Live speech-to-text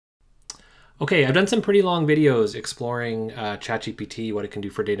Okay, I've done some pretty long videos exploring ChatGPT, what it can do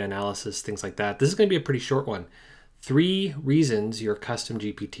for data analysis, things like that. This is going to be a pretty short one. 3 reasons your custom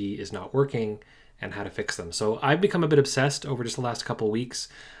GPT is not working and how to fix them. So I've become a bit obsessed over just the last couple of weeks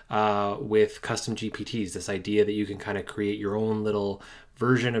with custom GPTs, this idea that you can kind of create your own little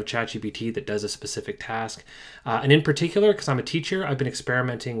version of ChatGPT that does a specific task. And in particular, because I'm a teacher, I've been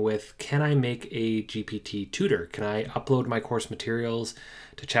experimenting with, can I make a GPT tutor? Can I upload my course materials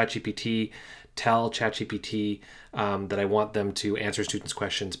to ChatGPT, tell ChatGPT that I want them to answer students'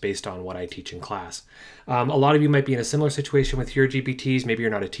 questions based on what I teach in class? A lot of you might be in a similar situation with your GPTs. Maybe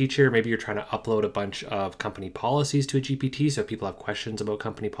you're not a teacher. Maybe you're trying to upload a bunch of company policies to a GPT. So if people have questions about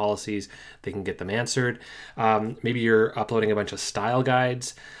company policies, they can get them answered. Maybe you're uploading a bunch of style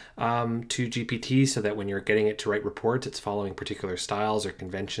guides to GPT so that when you're getting it to write reports, it's following particular styles or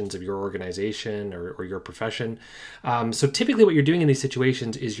conventions of your organization or your profession. So typically what you're doing in these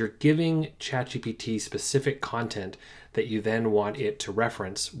situations is you're giving ChatGPT specific content that you then want it to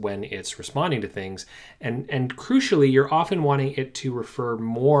reference when it's responding to things. And crucially, you're often wanting it to refer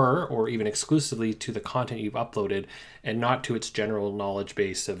more or even exclusively to the content you've uploaded and not to its general knowledge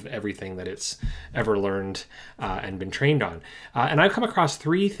base of everything that it's ever learned and been trained on. And I've come across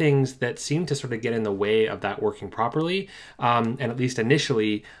 3 things that seem to sort of get in the way of that working properly, and at least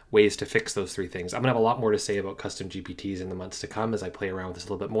initially, ways to fix those 3 things. I'm gonna have a lot more to say about custom GPTs in the months to come as I play around with this a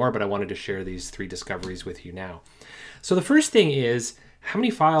little bit more, but I wanted to share these 3 discoveries with you now. So the first thing is, how many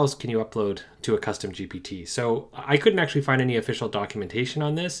files can you upload to a custom GPT? So I couldn't actually find any official documentation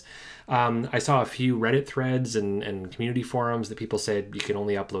on this. I saw a few Reddit threads and community forums that people said you can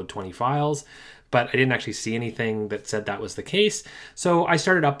only upload 20 files, but I didn't actually see anything that said that was the case. So I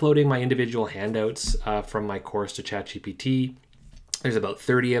started uploading my individual handouts from my course to ChatGPT. There's about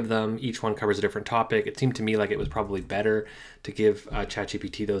 30 of them. Each one covers a different topic. It seemed to me like it was probably better to give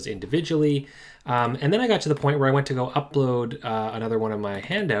ChatGPT those individually. And then I got to the point where I went to go upload another one of my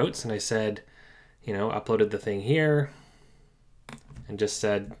handouts, and I said, uploaded the thing here and just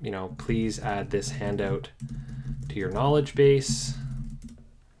said, please add this handout to your knowledge base.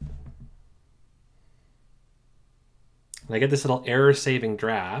 And I get this little error-saving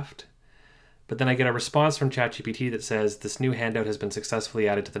draft. But then I get a response from ChatGPT that says this new handout has been successfully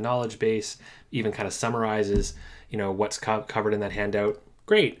added to the knowledge base, even kind of summarizes, what's covered in that handout.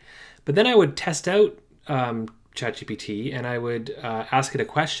 Great. But then I would test out ChatGPT and I would ask it a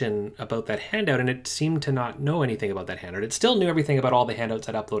question about that handout, and it seemed to not know anything about that handout. It still knew everything about all the handouts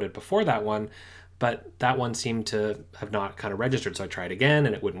I'd uploaded before that one, but that one seemed to have not kind of registered. So I tried again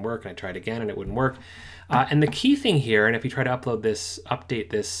and it wouldn't work, and I tried again and it wouldn't work. And the key thing here, and if you try to update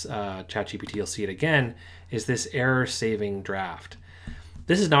this ChatGPT, you'll see it again, is this error-saving draft.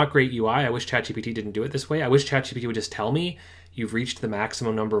 This is not great UI. I wish ChatGPT didn't do it this way. I wish ChatGPT would just tell me, you've reached the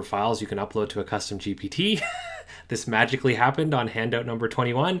maximum number of files you can upload to a custom GPT. This magically happened on handout number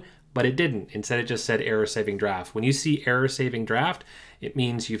 21, but it didn't. Instead, it just said error-saving draft. When you see error-saving draft, it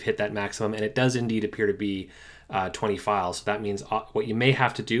means you've hit that maximum, and it does indeed appear to be 20 files. So that means what you may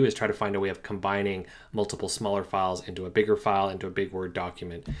have to do is try to find a way of combining multiple smaller files into a bigger file, into a big Word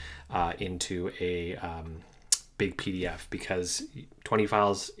document, into a big PDF, because 20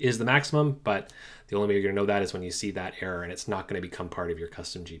 files is the maximum, but the only way you're going to know that is when you see that error, and it's not going to become part of your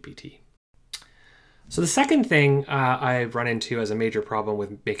custom GPT. So the second thing I've run into as a major problem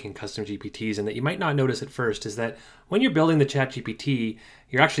with making custom GPTs, and that you might not notice at first, is that when you're building the ChatGPT,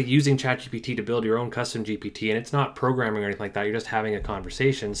 you're actually using ChatGPT to build your own custom GPT, and it's not programming or anything like that. You're just having a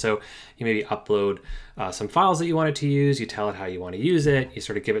conversation. So you maybe upload some files that you want it to use. You tell it how you want to use it. You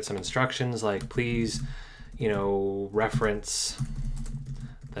sort of give it some instructions like, please, reference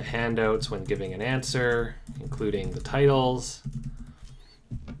the handouts when giving an answer, including the titles.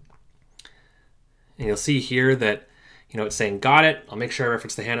 And you'll see here that, it's saying, got it. I'll make sure I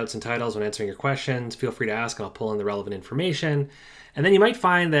reference the handouts and titles when answering your questions. Feel free to ask and I'll pull in the relevant information. And then you might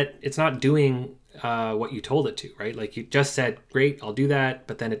find that it's not doing what you told it to, right? Like you just said, great, I'll do that,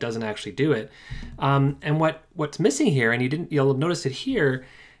 but then it doesn't actually do it. And what's missing here, and you'll notice it here,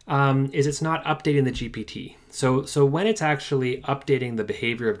 is it's not updating the GPT. So when it's actually updating the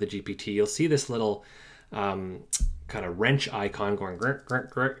behavior of the GPT, you'll see this little kind of wrench icon going grr, grr,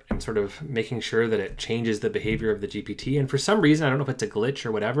 grr, and sort of making sure that it changes the behavior of the GPT. And for some reason, I don't know if it's a glitch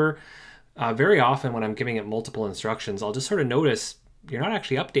or whatever, very often when I'm giving it multiple instructions, I'll just sort of notice you're not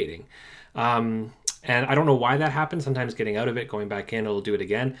actually updating. And I don't know why that happens. Sometimes getting out of it, going back in, it'll do it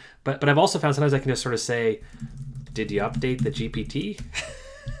again. But I've also found sometimes I can just sort of say, did you update the GPT?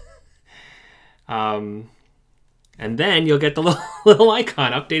 And then you'll get the little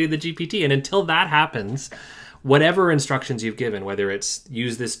icon updating the GPT. And until that happens, whatever instructions you've given, whether it's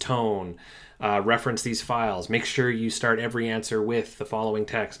use this tone, reference these files, make sure you start every answer with the following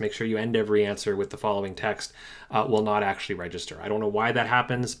text, make sure you end every answer with the following text, will not actually register. I don't know why that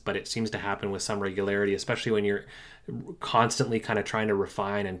happens, but it seems to happen with some regularity, especially when you're constantly kind of trying to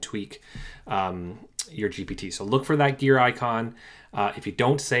refine and tweak your GPT. So look for that gear icon. If you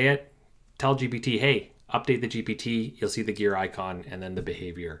don't say it, tell GPT, hey, update the GPT. You'll see the gear icon, and then the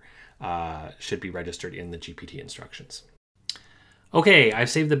behavior should be registered in the GPT instructions. Okay, I've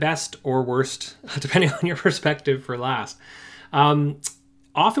saved the best or worst, depending on your perspective, for last.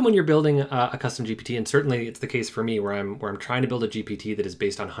 Often when you're building a custom GPT, and certainly it's the case for me where I'm trying to build a GPT that is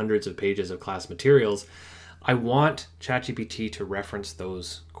based on hundreds of pages of class materials, I want ChatGPT to reference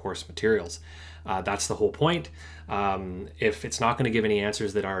those course materials. That's the whole point. If it's not going to give any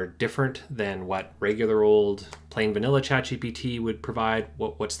answers that are different than what regular old plain vanilla ChatGPT would provide,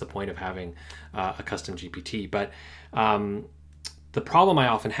 what's the point of having a custom GPT? But the problem I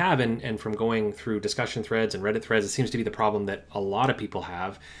often have, and from going through discussion threads and Reddit threads, it seems to be the problem that a lot of people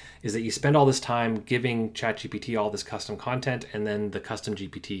have, is that you spend all this time giving ChatGPT all this custom content, and then the custom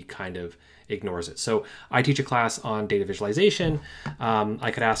GPT kind of ignores it. So I teach a class on data visualization.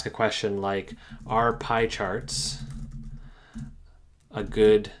 I could ask a question like, are pie charts a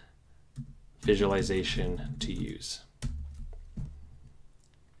good visualization to use?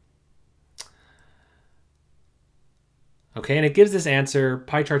 Okay, and it gives this answer.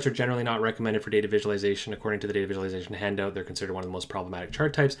 Pie charts are generally not recommended for data visualization. According to the data visualization handout, they're considered one of the most problematic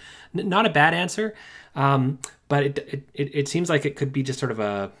chart types. Not a bad answer, but it seems like it could be just sort of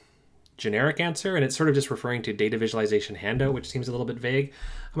a generic answer, and it's sort of just referring to data visualization handout, which seems a little bit vague.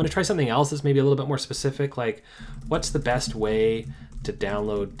 I'm going to try something else that's maybe a little bit more specific, like what's the best way to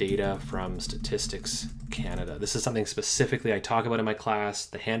download data from Statistics Canada? This is something specifically I talk about in my class.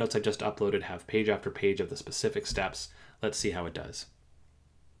 The handouts I just uploaded have page after page of the specific steps. Let's see how it does.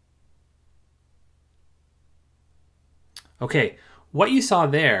 Okay, what you saw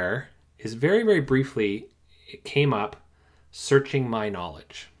there is very, very briefly, it came up searching my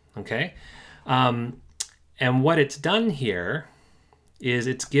knowledge, okay? And what it's done here is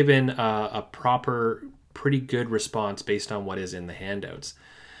it's given a proper, pretty good response based on what is in the handouts.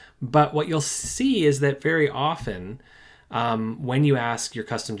 But what you'll see is that very often, when you ask your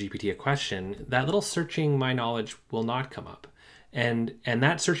custom GPT a question, that little searching my knowledge will not come up. And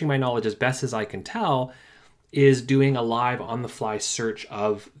that searching my knowledge, as best as I can tell, is doing a live on the fly search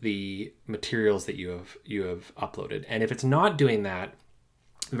of the materials that you have uploaded. And if it's not doing that,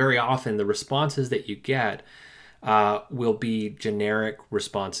 very often the responses that you get will be generic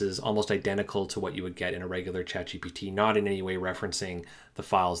responses, almost identical to what you would get in a regular ChatGPT, not in any way referencing the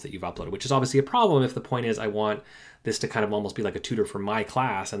files that you've uploaded, which is obviously a problem if the point is I want this to kind of almost be like a tutor for my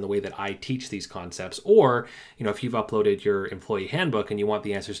class and the way that I teach these concepts. Or, you know, if you've uploaded your employee handbook and you want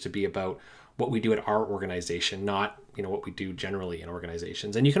the answers to be about what we do at our organization, not, you know, what we do generally in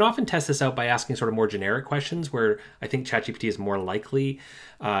organizations. And you can often test this out by asking sort of more generic questions where I think ChatGPT is more likely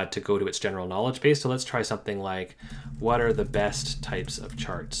to go to its general knowledge base. So let's try something like, what are the best types of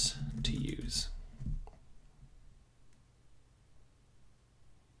charts to use?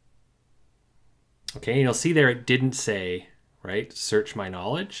 Okay, and you'll see there it didn't say, right, search my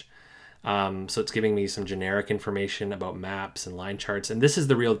knowledge. So it's giving me some generic information about maps and line charts. And this is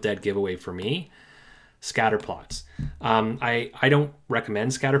the real dead giveaway for me, scatter plots. I don't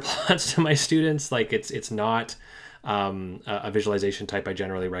recommend scatter plots to my students. Like it's not a visualization type I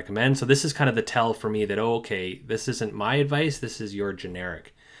generally recommend. So this is kind of the tell for me that, oh, okay, this isn't my advice. This is your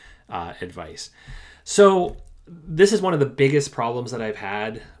generic advice. So this is one of the biggest problems that I've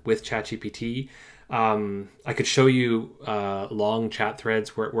had with ChatGPT. I could show you long chat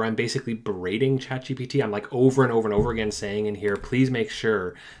threads where I'm basically berating ChatGPT. I'm like over and over and over again saying in here, please make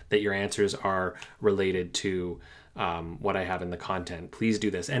sure that your answers are related to what I have in the content. Please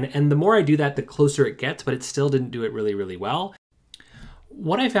do this. And the more I do that, the closer it gets, but it still didn't do it really, really well.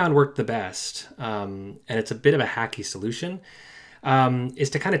 What I found worked the best, and it's a bit of a hacky solution, is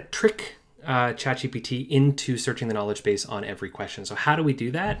to kind of trick ChatGPT into searching the knowledge base on every question. So how do we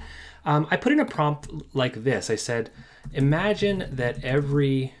do that? I put in a prompt like this. I said, imagine that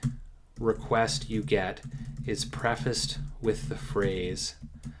every request you get is prefaced with the phrase,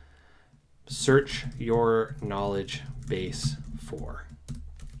 search your knowledge base for.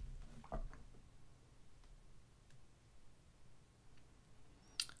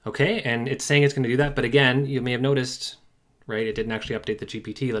 Okay, and it's saying it's going to do that. But again, you may have noticed, right, it didn't actually update the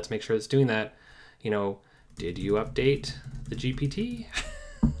GPT. Let's make sure it's doing that. You know, did you update the GPT?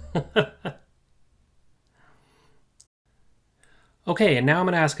 Okay, and now I'm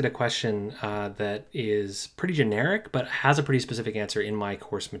going to ask it a question that is pretty generic, but has a pretty specific answer in my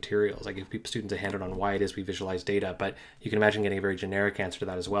course materials. I give students a handout on why it is we visualize data, but you can imagine getting a very generic answer to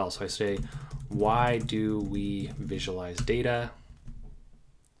that as well. So I say, why do we visualize data?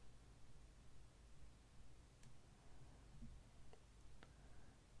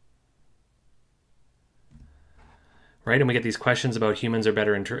 Right, and we get these questions about humans are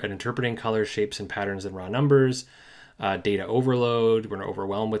better at interpreting colors, shapes, and patterns than raw numbers. Data overload, we're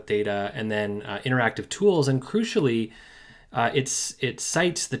overwhelmed with data, and then interactive tools. And crucially, it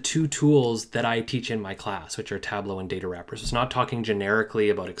cites the two tools that I teach in my class, which are Tableau and Data Wrappers. It's not talking generically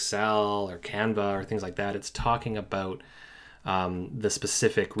about Excel or Canva or things like that. It's talking about the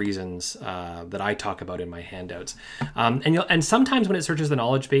specific reasons that I talk about in my handouts. And sometimes when it searches the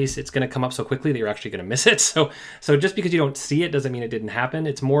knowledge base, it's going to come up so quickly that you're actually going to miss it. So just because you don't see it doesn't mean it didn't happen.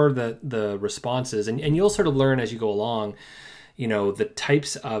 It's more the responses. And you'll sort of learn as you go along, the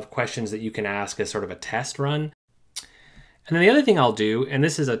types of questions that you can ask as sort of a test run. And then the other thing I'll do, and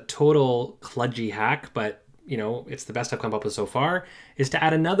this is a total kludgy hack, but it's the best I've come up with so far, is to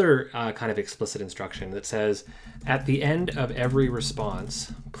add another kind of explicit instruction that says, at the end of every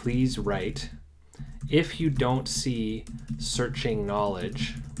response, please write, if you don't see searching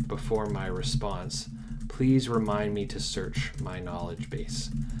knowledge before my response, please remind me to search my knowledge base.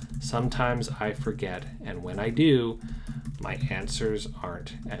 Sometimes I forget, and when I do, my answers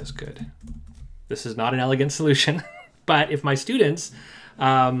aren't as good. This is not an elegant solution, but if my students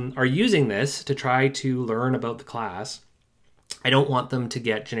are using this to try to learn about the class, I don't want them to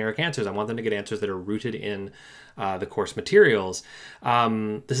get generic answers. I want them to get answers that are rooted in the course materials.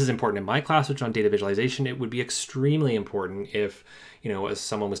 This is important in my class, which is on data visualization. It would be extremely important if, as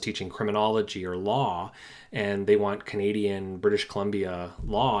someone was teaching criminology or law, and they want Canadian, British Columbia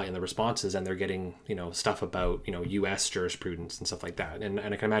law in the responses, and they're getting, stuff about, US jurisprudence and stuff like that. And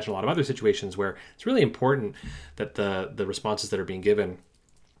I can imagine a lot of other situations where it's really important that the responses that are being given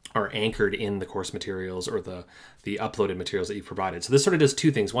are anchored in the course materials or the uploaded materials that you've provided. So this sort of does two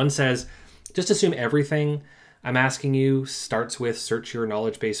things. One says, just assume everything I'm asking you starts with search your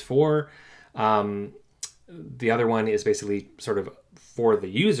knowledge base for. The other one is basically sort of for the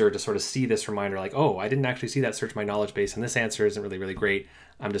user to sort of see this reminder like, oh, I didn't actually see that search my knowledge base, and this answer isn't really, really great.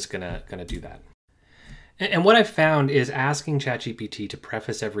 I'm just gonna do that. And what I've found is asking ChatGPT to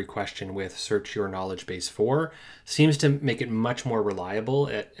preface every question with search your knowledge base for seems to make it much more reliable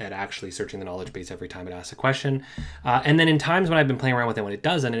at actually searching the knowledge base every time it asks a question. And then in times when I've been playing around with it when it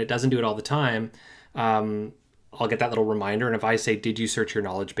doesn't, and it doesn't do it all the time, I'll get that little reminder. And if I say, did you search your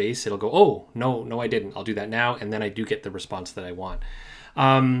knowledge base? It'll go, oh, no, I didn't. I'll do that now. And then I do get the response that I want.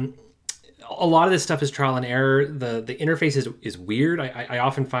 A lot of this stuff is trial and error. The interface is weird. I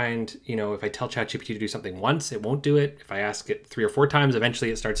often find, if I tell ChatGPT to do something once, it won't do it. If I ask it 3 or 4 times,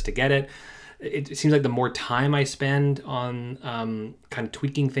 eventually it starts to get it. It seems like the more time I spend on kind of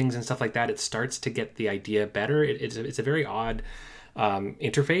tweaking things and stuff like that, it starts to get the idea better. It's a very odd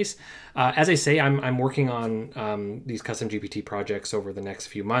interface. As I say, I'm working on these custom GPT projects over the next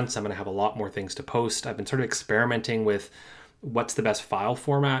few months. I'm going to have a lot more things to post. I've been sort of experimenting with what's the best file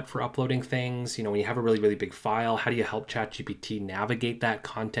format for uploading things. When you have a really, really big file, how do you help ChatGPT navigate that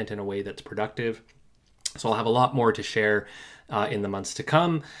content in a way that's productive? So I'll have a lot more to share in the months to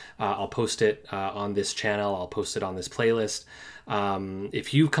come. I'll post it on this channel. I'll post it on this playlist.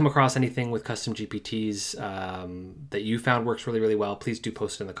 If you've come across anything with custom GPTs that you found works really, really well, please do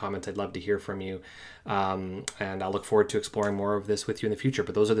post it in the comments. I'd love to hear from you. And I'll look forward to exploring more of this with you in the future.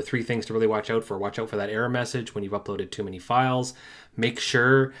 But those are the 3 things to really watch out for. Watch out for that error message when you've uploaded too many files. Make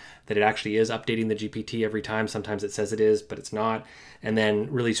sure that it actually is updating the GPT every time. Sometimes it says it is, but it's not. And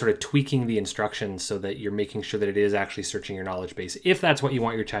then really sort of tweaking the instructions so that you're making sure that it is actually searching your knowledge base, if that's what you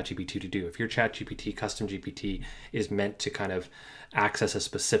want your ChatGPT to do. If your ChatGPT, custom GPT, is meant to kind of access a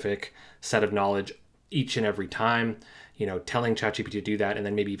specific set of knowledge each and every time, telling ChatGPT to do that, and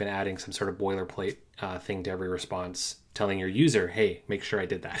then maybe even adding some sort of boilerplate thing to every response, telling your user, hey, make sure I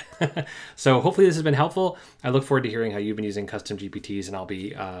did that. So hopefully this has been helpful. I look forward to hearing how you've been using custom GPTs, and I'll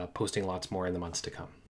be posting lots more in the months to come.